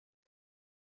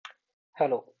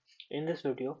Hello, in this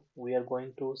video we are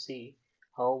going to see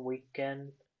how we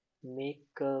can make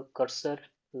a cursor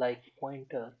like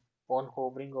pointer on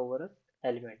hovering over an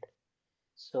element.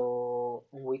 So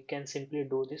we can simply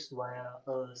do this via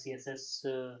a CSS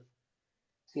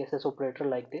operator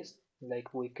like this.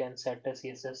 Like we can set a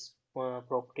CSS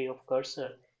property of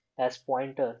cursor as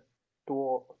pointer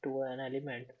to an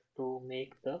element to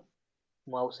make the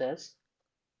mouse as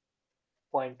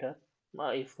pointer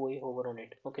if we hover on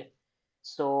it. Okay,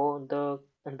 so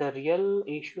the real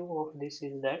issue of this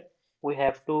is that we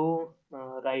have to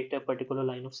write a particular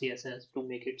line of CSS to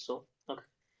make it so. Okay,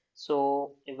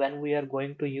 so when we are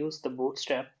going to use the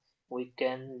bootstrap, we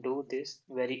can do this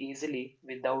very easily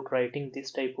without writing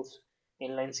this type of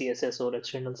inline CSS or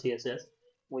external CSS.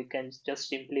 We can just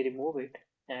simply remove it,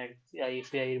 and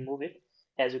if I remove it,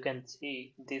 as you can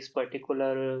see, this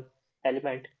particular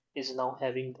element is now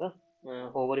having the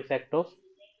hover effect of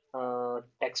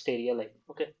text area line.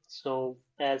 Okay, so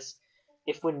as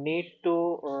if we need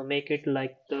to make it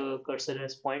like the cursor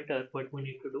as pointer, what we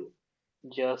need to do,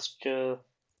 just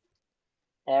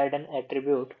add an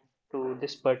attribute to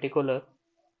this particular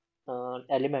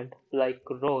element like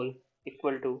role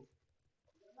equal to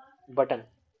button.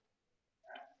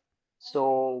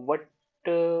 So what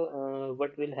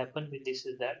will happen with this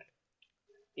is that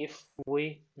if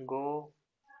we go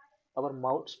our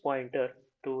mouse pointer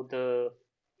to the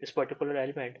this particular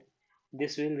element,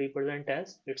 this will represent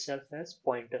as itself as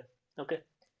pointer. Okay,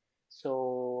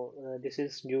 so this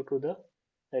is due to the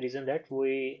reason that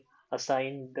we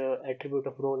assign the attribute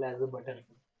of role as a button.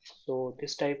 So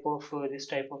this type of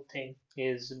thing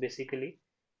is basically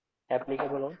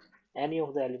applicable on any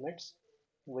of the elements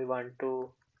we want to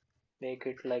make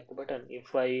it like the button.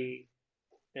 If I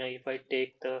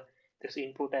take this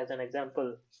input as an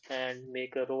example and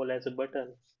make a role as a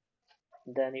button,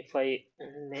 then if I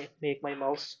make my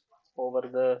mouse over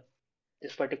the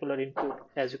this particular input,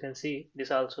 as you can see, this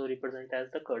also represent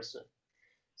as the cursor.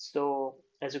 So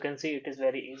as you can see, it is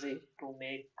very easy to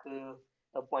make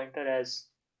a pointer as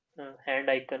a hand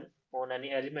icon on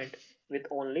any element with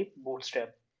only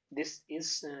Bootstrap. This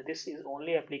is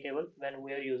only applicable when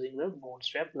we are using the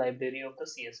Bootstrap library of the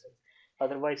CSS.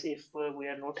 Otherwise, if we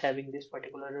are not having this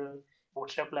particular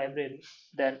Bootstrap library,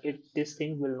 then this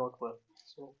thing will not work.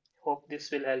 So hope this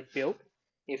will help you out.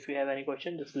 If you have any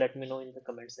question, just let me know in the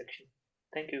comment section.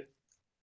 Thank you.